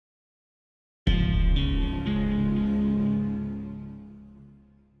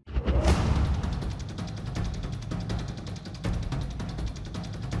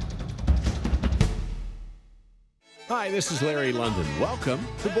Hi, this is Larry London. Welcome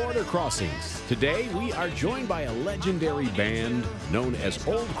to Border Crossings. Today, we are joined by a legendary band known as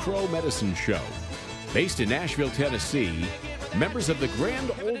Old Crow Medicine Show. Based in Nashville, Tennessee, members of the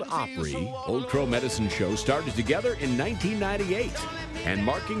Grand Ole Opry, Old Crow Medicine Show, started together in 1998 and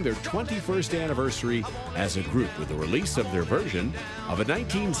marking their 21st anniversary as a group with the release of their version of a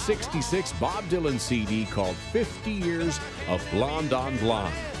 1966 Bob Dylan CD called 50 Years of Blonde on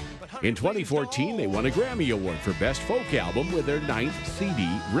Blonde. In 2014, they won a Grammy Award for Best Folk Album with their 9th CD,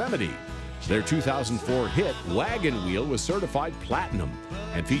 Remedy. Their 2004 hit, Wagon Wheel, was certified platinum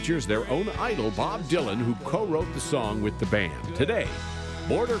and features their own idol, Bob Dylan, who co-wrote the song with the band. Today,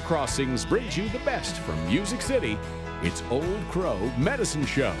 Border Crossings brings you the best from Music City. It's Old Crow Medicine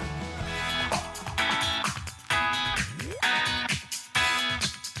Show.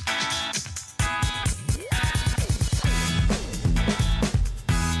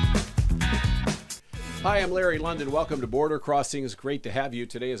 Hi, I'm Larry London. Welcome to Border Crossings. Great to have you.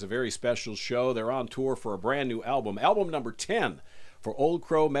 Today is a very special show. They're on tour for a brand new album number 10 for Old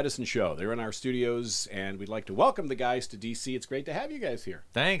Crow Medicine Show. They're in our studios, and we'd like to welcome the guys to D.C. It's great to have you guys here.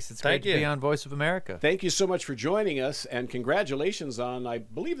 Thanks. It's great to be on Voice of America. Thank you so much for joining us, and congratulations on, I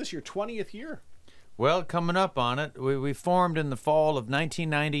believe, this your 20th year. Well, coming up on it, we formed in the fall of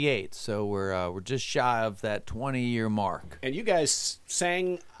 1998, so we're just shy of that 20-year mark. And you guys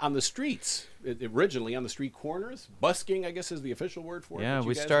sang on the streets, originally on the street corners. Busking, I guess, is the official word for it. Yeah,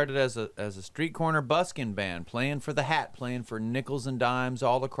 we started as a street corner busking band, playing for the hat, playing for nickels and dimes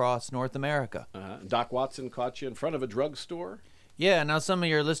all across North America. Doc Watson caught you in front of a drugstore. Yeah, now some of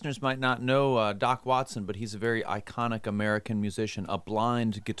your listeners might not know Doc Watson, but he's a very iconic American musician, a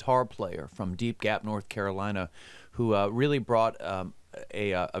blind guitar player from Deep Gap, North Carolina, who really brought a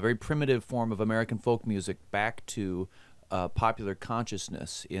very primitive form of American folk music back to popular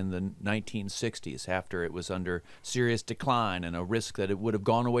consciousness in the 1960s after it was under serious decline and a risk that it would have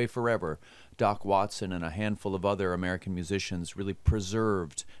gone away forever. Doc Watson and a handful of other American musicians really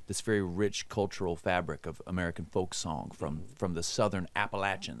preserved this very rich cultural fabric of American folk song from the southern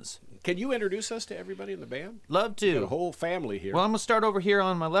Appalachians. Can you introduce us to everybody in the band? Love to. We've got a whole family here. Well, I'm going to start over here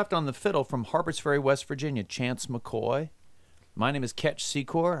on my left on the fiddle from Harpers Ferry, West Virginia, Chance McCoy. My name is Ketch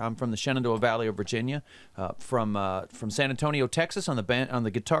Secor. I'm from the Shenandoah Valley of Virginia. From San Antonio, Texas, on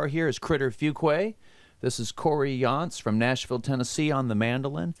the guitar here is Critter Fuquay. This is Corey Yance from Nashville, Tennessee, on the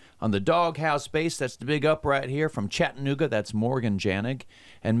mandolin. On the doghouse bass, that's the big upright here from Chattanooga, that's Morgan Janig.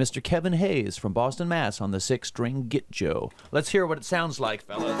 And Mr. Kevin Hayes from Boston, Mass, on the 6-string Gitjo. Let's hear what it sounds like,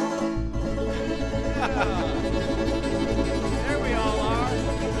 fellas. There we all are,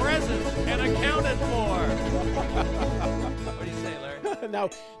 present and accounted for.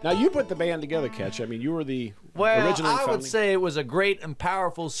 Now you put the band together, Ketch. I mean, you were the original. Well, I would say it was a great and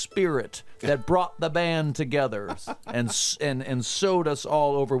powerful spirit that brought the band together and sewed us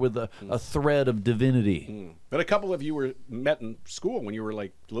all over with a thread of divinity. But a couple of you were met in school when you were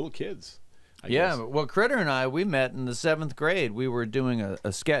like little kids. I yeah, guess. Well, Critter and I, we met in the 7th grade. We were doing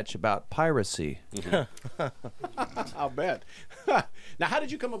a sketch about piracy. I'll bet. Now, how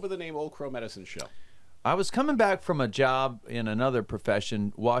did you come up with the name Old Crow Medicine Show? I was coming back from a job in another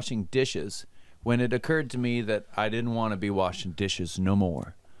profession, washing dishes, when it occurred to me that I didn't want to be washing dishes no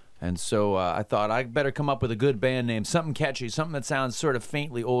more. And so I thought I'd better come up with a good band name, something catchy, something that sounds sort of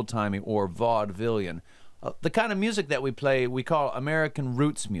faintly old-timey or vaudevillian. The kind of music that we play, we call American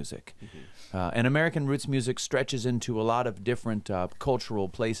roots music. And American roots music stretches into a lot of different cultural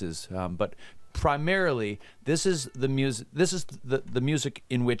places, but primarily, this is the music. This is the music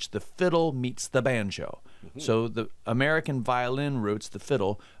in which the fiddle meets the banjo. So the American violin roots, the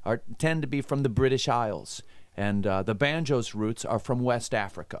fiddle, tend to be from the British Isles, and the banjo's roots are from West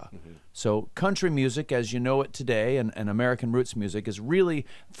Africa. So country music, as you know it today, and American roots music is really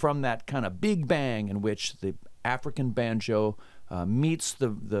from that kind of big bang in which the African banjo meets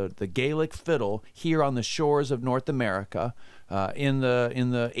the Gaelic fiddle here on the shores of North America in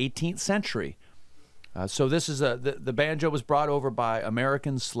the 18th century. So this is the banjo was brought over by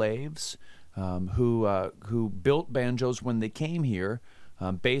American slaves who built banjos when they came here,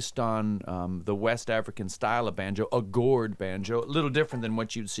 based on the West African style of banjo, a gourd banjo, a little different than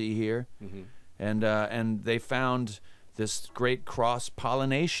what you'd see here, and they found this great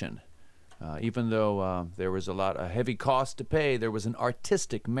cross-pollination. Even though there was a heavy cost to pay, there was an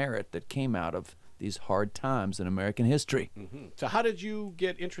artistic merit that came out of these hard times in American history. So how did you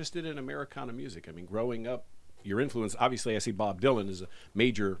get interested in Americana music? I mean, growing up, your influence, obviously I see Bob Dylan as a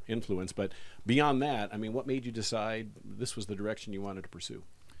major influence, but beyond that, I mean, what made you decide this was the direction you wanted to pursue?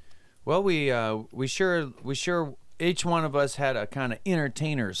 Well, we sure each one of us had a kind of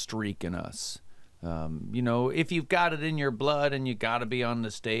entertainer streak in us. You know, if you've got it in your blood and you got to be on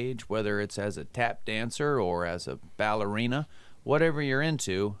the stage, whether it's as a tap dancer or as a ballerina, whatever you're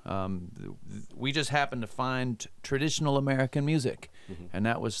into, we just happened to find traditional American music, and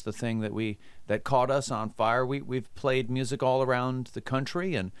that was the thing that caught us on fire. We've played music all around the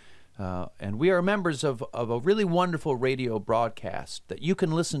country, and we are members of a really wonderful radio broadcast that you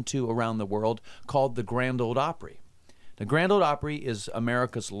can listen to around the world called the Grand Ole Opry. The Grand Ole Opry is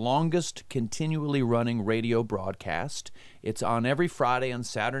America's longest continually running radio broadcast. It's on every Friday and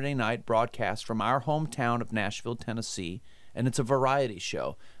Saturday night broadcast from our hometown of Nashville, Tennessee, and it's a variety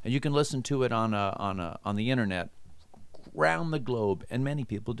show. And you can listen to it on the internet around the globe, and many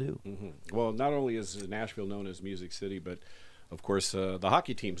people do. Well, not only is Nashville known as Music City, but of course the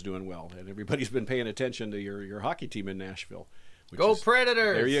hockey team's doing well, and everybody's been paying attention to your hockey team in Nashville. Go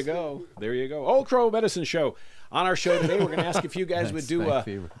Predators! There you go. There you go. Old Crow Medicine Show. On our show today, we're going to ask if you guys would do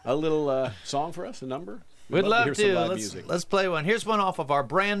a little song for us, a number. We'd love to to. hear some live music. Let's play one. Here's one off of our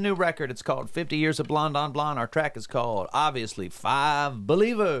brand new record. It's called 50 Years of Blonde on Blonde. Our track is called, obviously, 5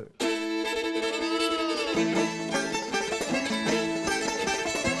 Believers.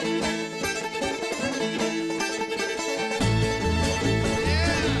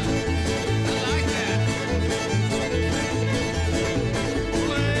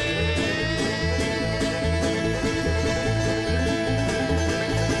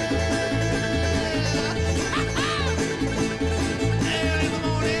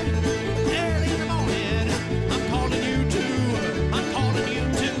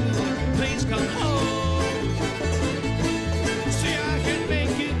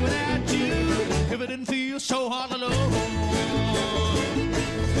 So hard alone.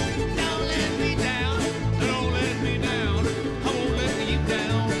 Don't let me down. Don't let me down. I won't let you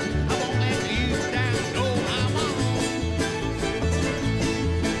down. I won't let you down. No, I won't.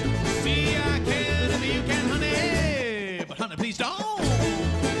 See, I can and you can, honey. But honey, please don't.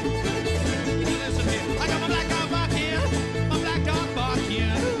 Listen here. I got my black dog bark here. My black dog bark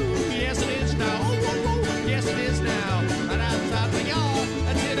here. Yes, it is now. Oh, yes, it is now. Right outside the yard.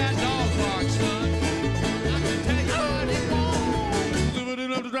 Until that dog barks, son.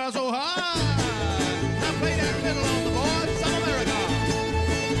 To drive so high. Now play that fiddle on the voice of America.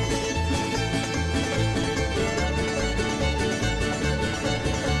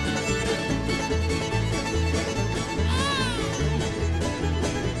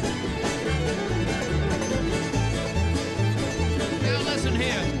 Now listen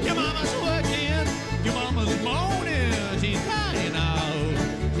here. Your mama's working. Your mama's moaning. She's crying out.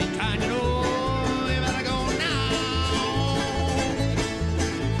 She's crying, you know. You better go now.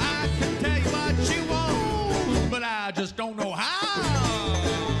 But I just don't know how.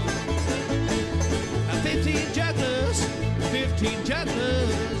 15 jugglers, 15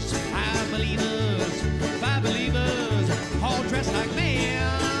 jugglers, 5 believers, all dressed like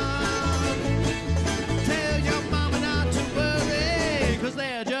men. Tell your mama not to worry, 'cause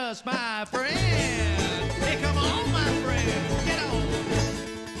they're just my friend. Hey, come on, my friend, get on.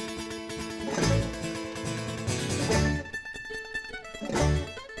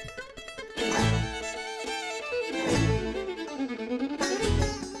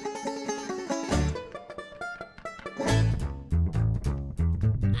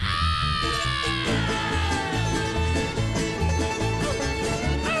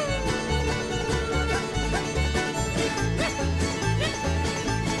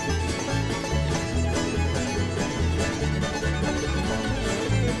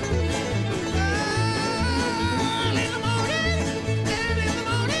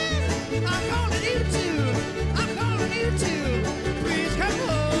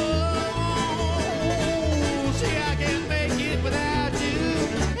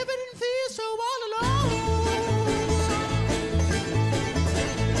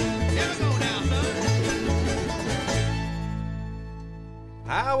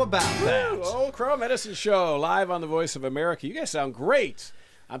 How about that? Old Crow Medicine Show, live on the Voice of America. You guys sound great.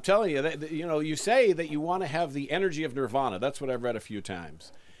 I'm telling you, you say that you want to have the energy of Nirvana. That's what I've read a few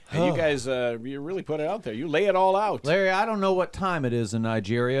times. And you guys, you really put it out there. You lay it all out. Larry, I don't know what time it is in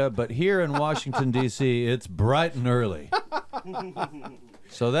Nigeria, but here in Washington, D.C., it's bright and early.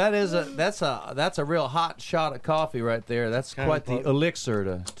 So that's a real hot shot of coffee right there. That's quite the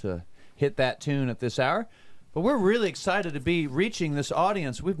elixir to hit that tune at this hour. But we're really excited to be reaching this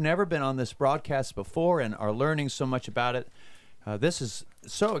audience. We've never been on this broadcast before and are learning so much about it. This is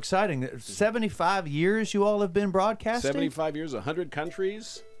so exciting. 75 years you all have been broadcasting? 75 years, 100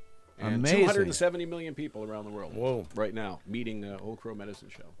 countries, and amazing. 270 million people around the world. Whoa. Right now, meeting Old Crow Medicine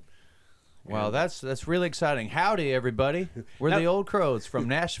Show. Wow, that's really exciting. Howdy, everybody. We're Now- the Old Crows from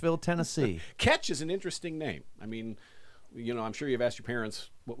Nashville, Tennessee. Ketch is an interesting name. I mean, you know, I'm sure you've asked your parents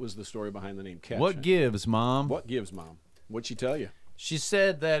what was the story behind the name Ketch. What gives, Mom? What gives, Mom? What'd she tell you? She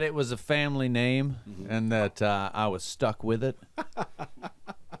said that it was a family name and that I was stuck with it.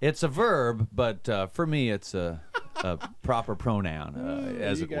 It's a verb, but for me, it's a proper pronoun,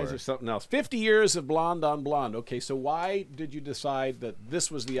 as you it guys were. are something else. 50 years of Blonde on Blonde. Okay, so why did you decide that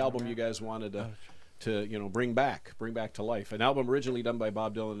this was the album you guys wanted to you know, bring back to life? An album originally done by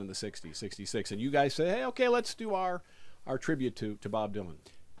Bob Dylan in the 60s, 66. And you guys say, hey, okay, let's do our tribute to Bob Dylan.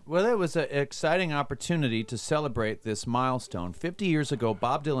 Well, it was an exciting opportunity to celebrate this milestone. 50 years ago,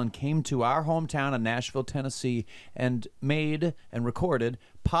 Bob Dylan came to our hometown of Nashville, Tennessee, and made and recorded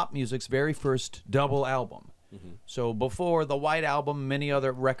pop music's very first double album. So before the White Album, many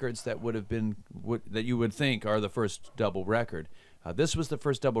other records that would have been that you would think are the first double record. This was the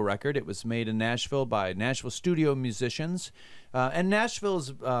first double record. It was made in Nashville by Nashville studio musicians. And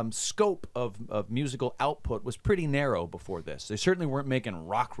Nashville's scope of musical output was pretty narrow before this. They certainly weren't making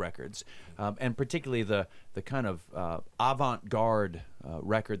rock records, and particularly the kind of avant-garde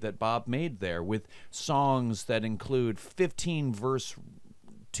record that Bob made there, with songs that include 15-verse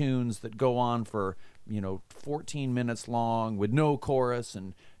tunes that go on for 14 minutes long with no chorus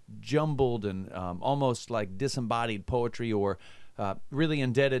and jumbled and almost like disembodied poetry, or really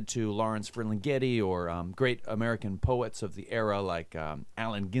indebted to Lawrence Ferlinghetti or great American poets of the era like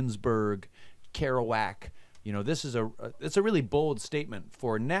Allen Ginsberg, Kerouac. This is it's a really bold statement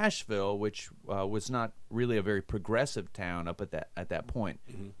for Nashville, which was not really a very progressive town up at that point.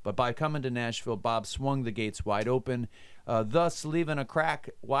 But by coming to Nashville, Bob swung the gates wide open, thus leaving a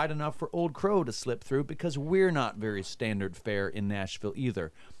crack wide enough for Old Crow to slip through, because we're not very standard fare in Nashville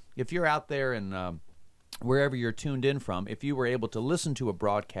either. If you're out there and wherever you're tuned in from, if you were able to listen to a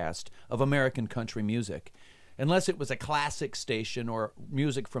broadcast of American country music, unless it was a classic station or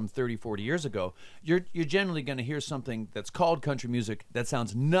music from 30, 40 years ago, you're generally going to hear something that's called country music that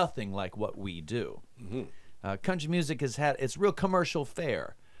sounds nothing like what we do. Country music it's real commercial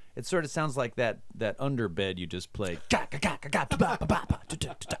fare. It sort of sounds like that underbed you just played.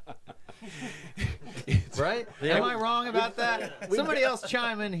 Right? Am I wrong about that? Somebody else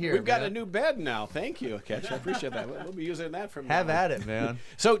chime in here. We've got man. a new bed now. Thank you, Ketch. I appreciate that. We'll be using that from Have now on. at it, man.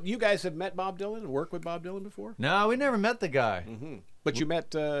 So you guys have met Bob Dylan and worked with Bob Dylan before? No, we never met the guy. But you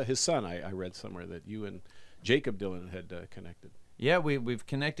met his son. I read somewhere that you and Jacob Dylan had connected. Yeah, we've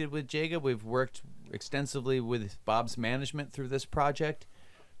connected with Jacob. We've worked extensively with Bob's management through this project.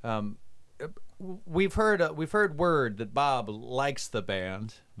 We've heard word that Bob likes the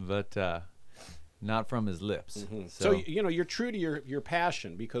band, but not from his lips. So you're true to your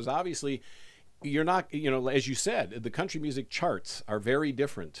passion, because obviously you're not, as you said, the country music charts are very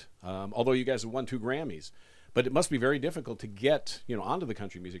different. Although you guys have won 2 Grammys, but it must be very difficult to get onto the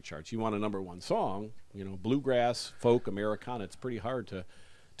country music charts. You want a #1 song, bluegrass, folk, Americana. It's pretty hard to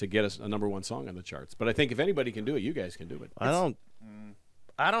get a #1 song on the charts. But I think if anybody can do it, you guys can do it. I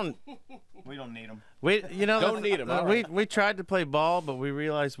don't. We don't need them. Don't need 'em, all right. We tried to play ball, but we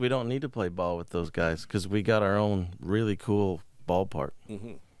realized we don't need to play ball with those guys because we got our own really cool ballpark.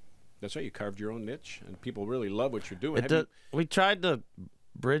 That's right. You carved your own niche, and people really love what you're doing. We tried to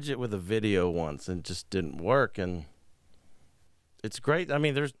bridge it with a video once, and it just didn't work. And it's great. I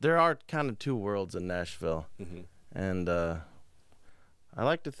mean, there are kind of 2 worlds in Nashville, and I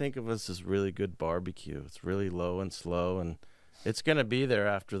like to think of us as really good barbecue. It's really low and slow, and it's gonna be there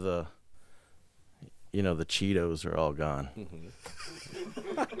after the Cheetos are all gone.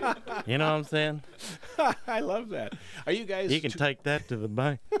 You know what I'm saying? I love that. Are you guys? You can take that to the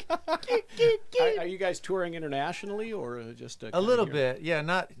bank. Are you guys touring internationally, or just a little bit? Yeah,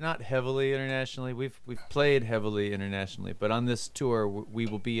 not heavily internationally. We've played heavily internationally, but on this tour we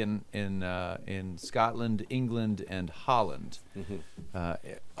will be in Scotland, England, and Holland,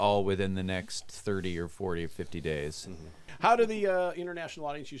 all within the next 30 or 40 or 50 days. How do the international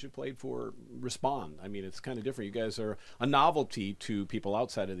audience you should play for respond? I mean, it's kind of different. You guys are a novelty to people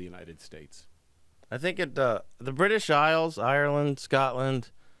outside of the United States. I think the British Isles, Ireland, Scotland,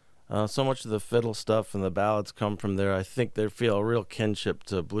 so much of the fiddle stuff and the ballads come from there. I think they feel a real kinship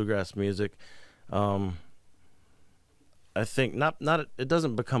to bluegrass music. I think it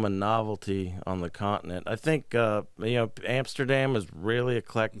doesn't become a novelty on the continent. I think Amsterdam is really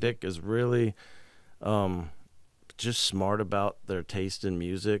eclectic, is really just smart about their taste in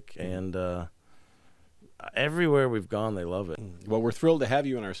music, and everywhere we've gone, they love it. Well, we're thrilled to have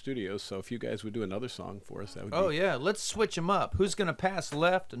you in our studios, so if you guys would do another song for us, that would be... Yeah, let's switch them up. Who's going to pass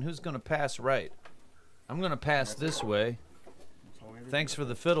left and who's going to pass right? I'm going to pass this way. Thanks for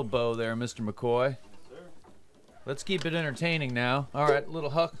the fiddle bow there, Mr. McCoy. Let's keep it entertaining now. All right, little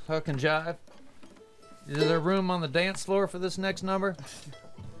huck and jive. Is there room on the dance floor for this next number?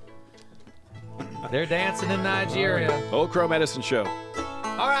 They're dancing in Nigeria. Old Crow Medicine Show.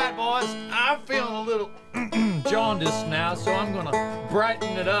 All right, boys. I'm feeling a little jaundiced now, so I'm going to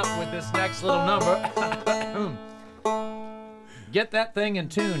brighten it up with this next little number. Get that thing in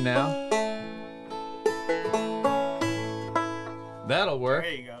tune now. That'll work.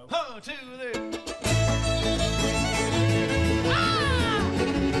 There you go. 1, 2, 3.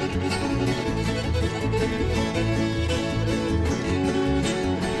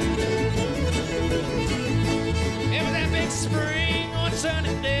 It was that big spring on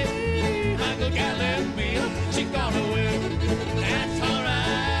sunny day. My girl got left me. She gone away. That's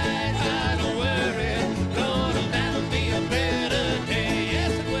alright. I don't worry. Lord, that'll be a better day.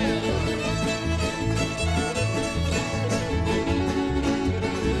 Yes, it will.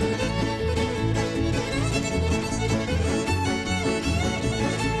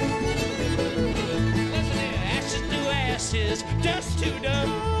 Listen here, ashes to ashes, dust to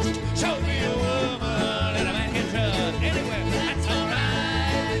dust. Show me a woman that a man can trust. Anyway, that's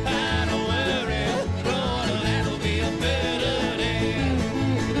alright. I don't worry. Lord, that'll be a better day.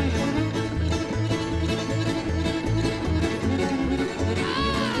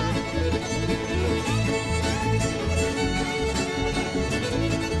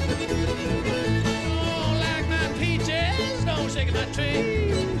 Don't like my peaches, don't shake my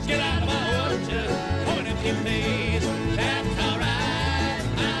trees. Get out of my orchard, point if you please. That's alright,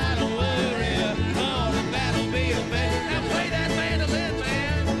 I don't worry. Oh, that'll be a better. Now play that mandolin,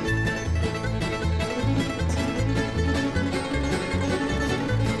 man.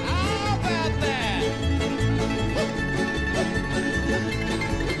 How about that?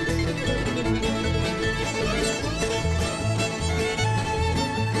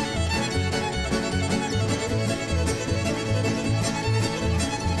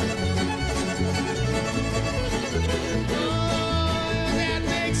 That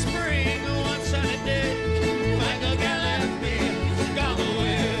big spring, one sunny day, my girl got left me, gone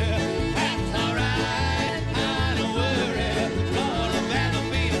away. That's alright, I don't worry. Lord, that'll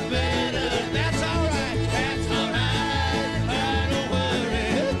be a better. That's alright, I don't worry.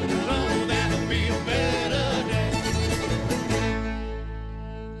 Lord, that'll be a better day.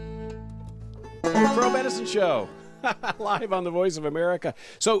 Old Crow Medicine Show. Live on the Voice of America.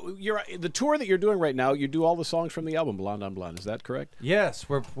 So the tour that you're doing right now, you do all the songs from the album Blonde on Blonde. Is that correct? Yes,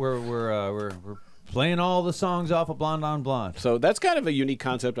 we're playing all the songs off of Blonde on Blonde. So that's kind of a unique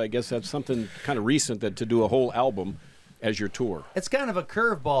concept. I guess that's something kind of recent, that to do a whole album as your tour. It's kind of a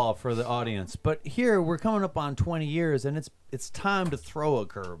curveball for the audience, but here we're coming up on 20 years, and it's time to throw a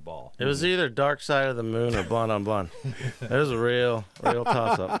curveball. It was either Dark Side of the Moon or Blonde on Blonde. It was a real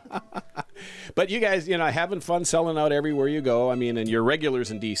toss-up. But you guys, having fun selling out everywhere you go. I mean, and you're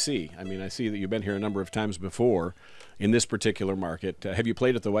regulars in D.C. I mean, I see that you've been here a number of times before in this particular market. Have you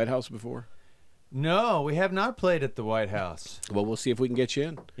played at the White House before? No, we have not played at the White House. Well, we'll see if we can get you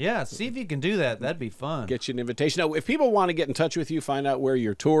in. Yeah, see if you can do that. That'd be fun. Get you an invitation. Now, if people want to get in touch with you, find out where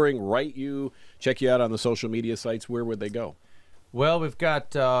you're touring, write you, check you out on the social media sites, where would they go? Well, we've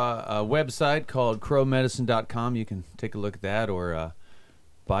got a website called crowmedicine.com. You can take a look at that, or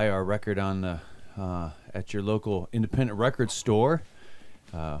buy our record on at your local independent record store.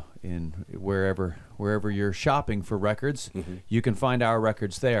 In wherever you're shopping for records, you can find our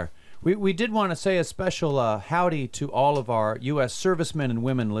records there. We did want to say a special howdy to all of our U.S. servicemen and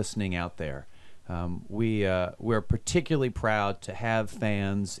women listening out there. We're particularly proud to have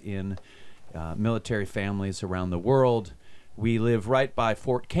fans in military families around the world. We live right by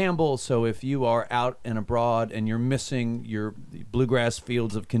Fort Campbell, so if you are out and abroad and you're missing your bluegrass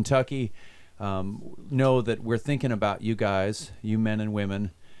fields of Kentucky, know that we're thinking about you guys, you men and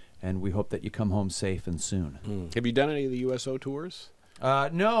women, and we hope that you come home safe and soon. Have you done any of the USO tours?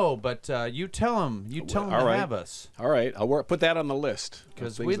 No, but you tell them. You tell them All to right. have us, All right, I'll put that on the list.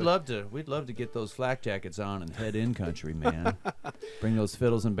 because Things we'd that- love to get those flak jackets on and head in country, man. Bring those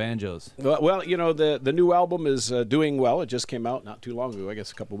fiddles and banjos. Well, the new album is doing well. It just came out not too long ago, I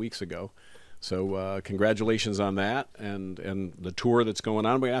guess a couple weeks ago. So congratulations on that, and the tour that's going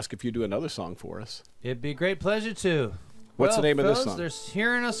on. We ask if you do another song for us. It'd be a great pleasure to. What's the name of this fellas, song? They're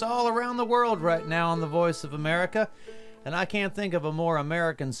hearing us all around the world right now on the Voice of America, and I can't think of a more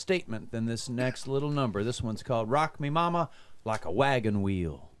American statement than this next little number. This one's called "Rock Me Mama Like a Wagon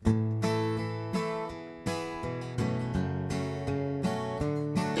Wheel."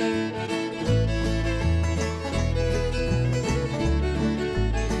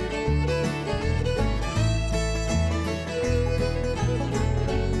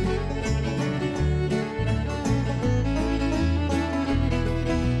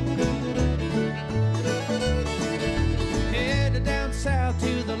 out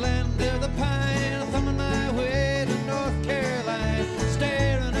to the land of the pine, thumbing my way to North Carolina.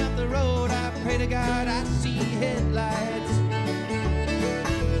 Staring up the road, I pray to God I see headlights.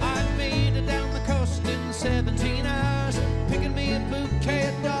 I made it down the coast in 17 hours, picking me a bouquet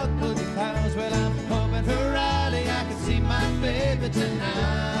of dogwood flowers. Well, I'm hoping for Raleigh, I can see my baby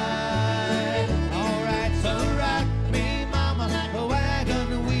tonight. Alright, so rock me, mama, like a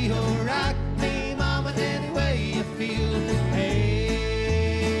wagon wheel. Rock me, mama, any way you feel.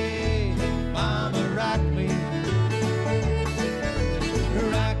 Hey, mama, rock me.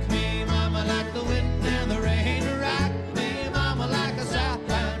 Rock me, mama, like the wind and the rain. Rock me, mama, like a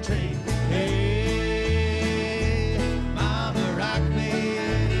southbound train. Hey, mama, rock me.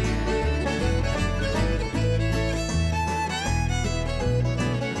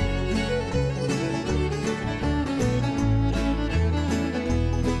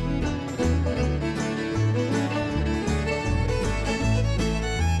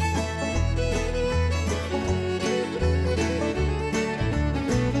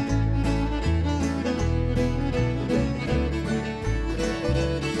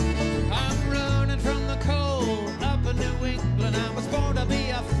 I'm running from the cold up in New England. I was born to be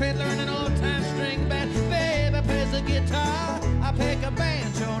a fiddler in an old-time string band. Baby plays the guitar, I pick a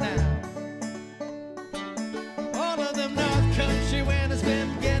banjo now. All of them North Country winners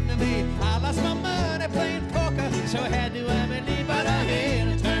been getting to me. I lost my money playing poker, so I had to have a knee, but I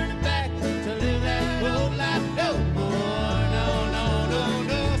ain't turning back to live that old life no more. No, no, no,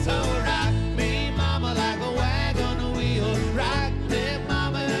 no. So rock me, mama, like a wagon wheel. Rock me,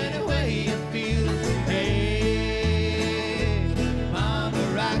 mama, any way you feel. Hey, mama,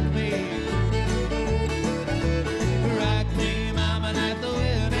 rock me. Rock me, mama, like the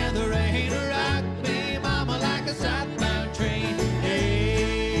wind and the rain. Rock me, mama, like a southbound train.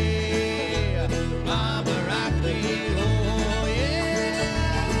 Hey, mama, rock me. Oh, yeah.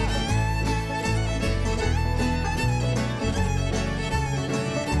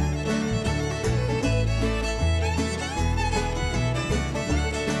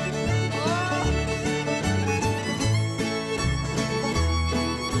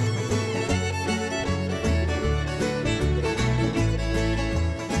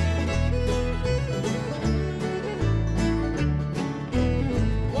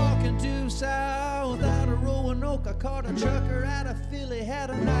 Walking due south out of Roanoke, I caught a trucker out of Philly, had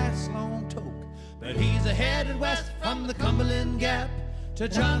a nice long toke. But he's a headed west from the Cumberland Gap to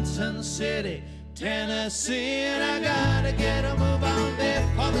Johnson City, Tennessee. And I gotta get a move on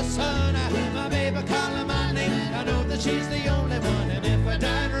before the sun. My baby calling my name, I know that she's the only one. And if I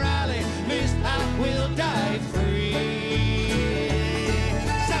die in Raleigh, at least I will die free.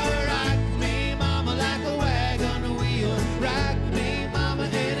 So rock me, mama, like a wagon wheel. Rock me, mama,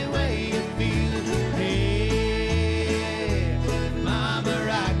 any way you feel. Hey, mama,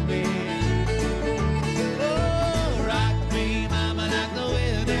 rock me. Oh, rock me, mama, like the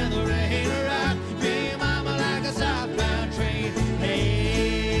wind and the rain. Rock me, mama, like a southbound train.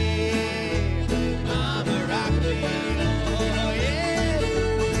 Hey, mama, rock me. Oh, yeah.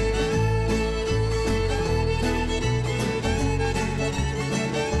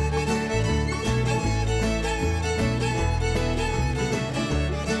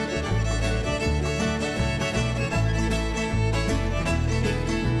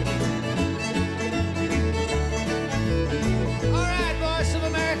 All right, Voice of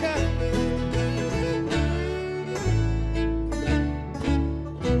America.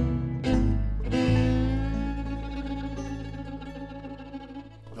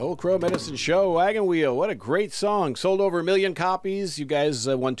 Old Crow Medicine Show, Wagon Wheel. What a great song. Sold over 1 million copies. You guys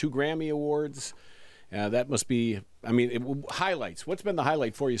won 2 Grammy Awards. That must be, I mean, highlights. What's been the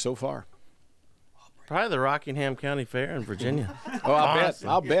highlight for you so far? Probably the Rockingham County Fair in Virginia. Oh, I'll bet. Honestly.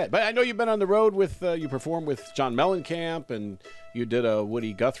 I'll bet. But I know you've been on the road with, you performed with John Mellencamp, and you did a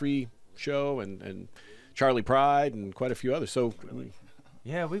Woody Guthrie show, and Charlie Pride, and quite a few others. So,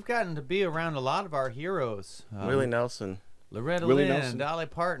 Yeah, we've gotten to be around a lot of our heroes. Willie Nelson. Loretta Willie Lynn, Nelson. Dolly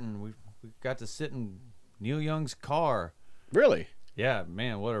Parton. We've got to sit in Neil Young's car. really? Yeah,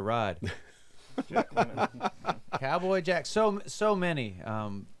 man, what a ride. Cowboy Jack, so many.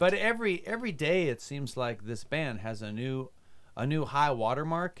 But every day it seems like this band has a new high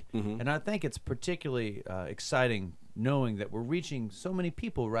watermark, and I think it's particularly exciting knowing that we're reaching so many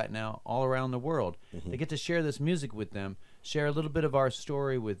people right now all around the world. They get to share this music with them, share a little bit of our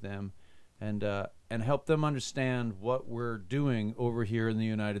story with them, and help them understand what we're doing over here in the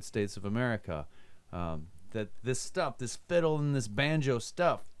United States of America. That this stuff, this fiddle and this banjo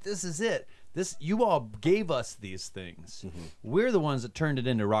stuff, this is it. You all gave us these things. We're the ones that turned it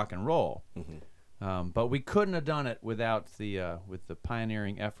into rock and roll. But we couldn't have done it without with the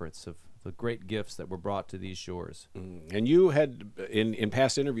pioneering efforts of the great gifts that were brought to these shores. And you had, in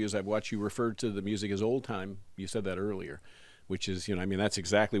past interviews, I've watched you referred to the music as old time. You said that earlier, which is, I mean, that's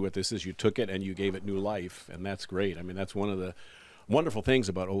exactly what this is. You took it and you gave it new life, and that's great. I mean, that's one of the wonderful things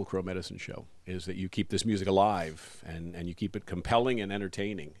about Old Crow Medicine Show is that you keep this music alive and you keep it compelling and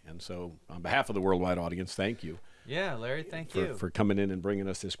entertaining. And so on behalf of the worldwide audience, thank you. Yeah, Larry, thank you. For coming in and bringing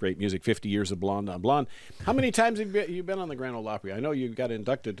us this great music, 50 years of Blonde on Blonde. How many times have you been on the Grand Ole Opry? I know you got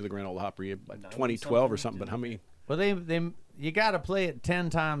inducted to the Grand Ole Opry in 2012 or something, but how many? Well, you got to play it 10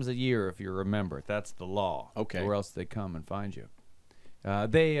 times a year if you remember. That's the law. Okay. Or else they come and find you. I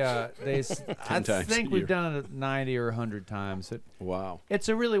think we've done it 90 or 100 times. Wow. It's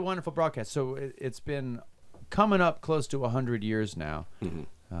a really wonderful broadcast. So it's been coming up close to 100 years now.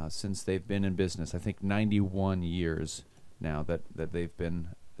 Since they've been in business. I think 91 years now that they've been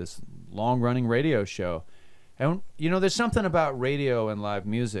this long-running radio show. And, there's something about radio and live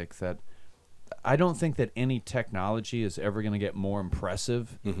music that I don't think that any technology is ever going to get more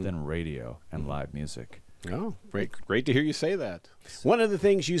impressive than radio and live music. Oh, great to hear you say that. One of the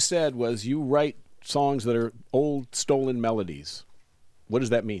things you said was you write songs that are old, stolen melodies. What does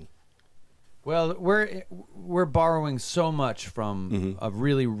that mean? Well, we're borrowing so much from a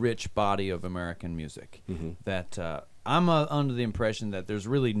really rich body of American music that I'm under the impression that there's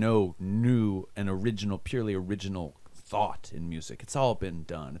really no new and purely original thought in music. It's all been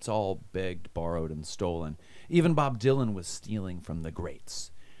done. It's all begged, borrowed, and stolen. Even Bob Dylan was stealing from the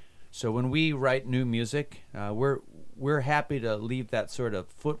greats. So when we write new music, we're happy to leave that sort of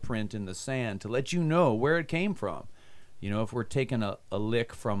footprint in the sand to let you know where it came from. If we're taking a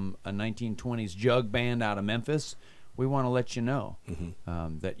lick from a 1920s jug band out of Memphis, we want to let you know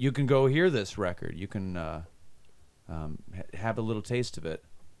that you can go hear this record. You can have a little taste of it.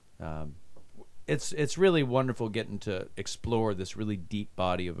 It's really wonderful getting to explore this really deep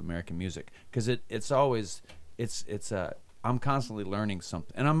body of American music because I'm constantly learning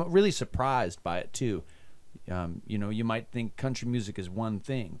something, and I'm really surprised by it too. You might think country music is one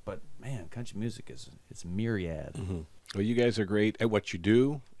thing, but man, country music it's myriad. Well, you guys are great at what you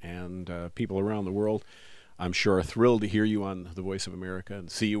do, and people around the world, I'm sure, are thrilled to hear you on The Voice of America and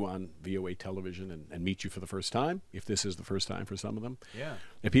see you on VOA television and meet you for the first time, if this is the first time for some of them. Yeah.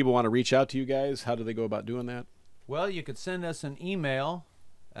 If people want to reach out to you guys, how do they go about doing that? Well, you could send us an email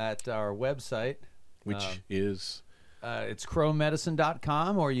at our website. Which is? It's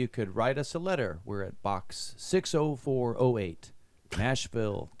crowmedicine.com, or you could write us a letter. We're at Box 60408,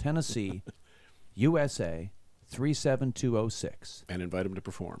 Nashville, Tennessee, USA 37206. And invite them to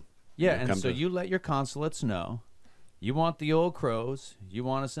perform. Yeah, and so you let your consulates know. You want the Old Crows. You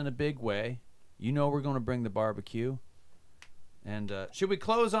want us in a big way. You know we're going to bring the barbecue. And should we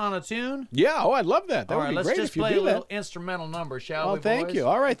close on a tune? Yeah, I'd love that. That All would right, be let's great just if you play do a little that. instrumental number, shall we, boys? Thank you.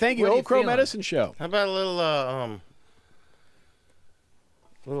 All right, thank you. What are Old Crow feeling? Medicine Show. How about a little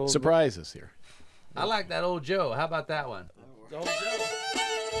Surprises here. I like that Old Joe. How about that one? Old Joe.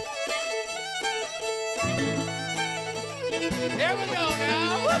 Here we go now.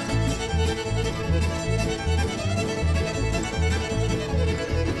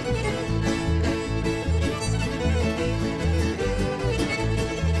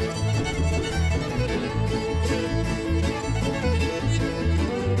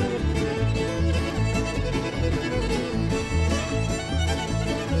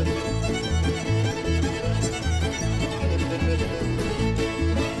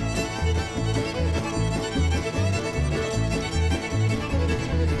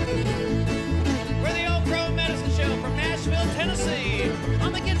 We're the Old Crow Medicine Show from Nashville, Tennessee.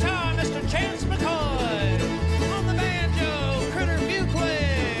 On the guitar, Mr. Chance McCoy. On the banjo, Critter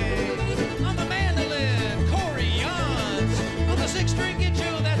Buquay. On the mandolin, Corey Yance. On the six-string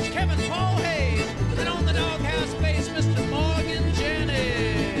guitar, that's Kevin Paul Hayes. And on the doghouse bass, Mr. Morgan Jennings.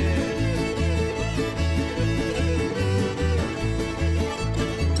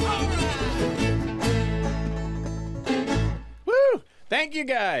 All right. Woo! Thank you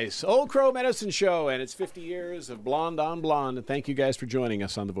guys. Old Crow Medicine Show and its 50 years of Blonde on Blonde. And thank you guys for joining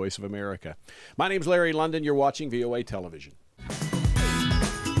us on The Voice of America. My name's Larry London. You're watching VOA Television.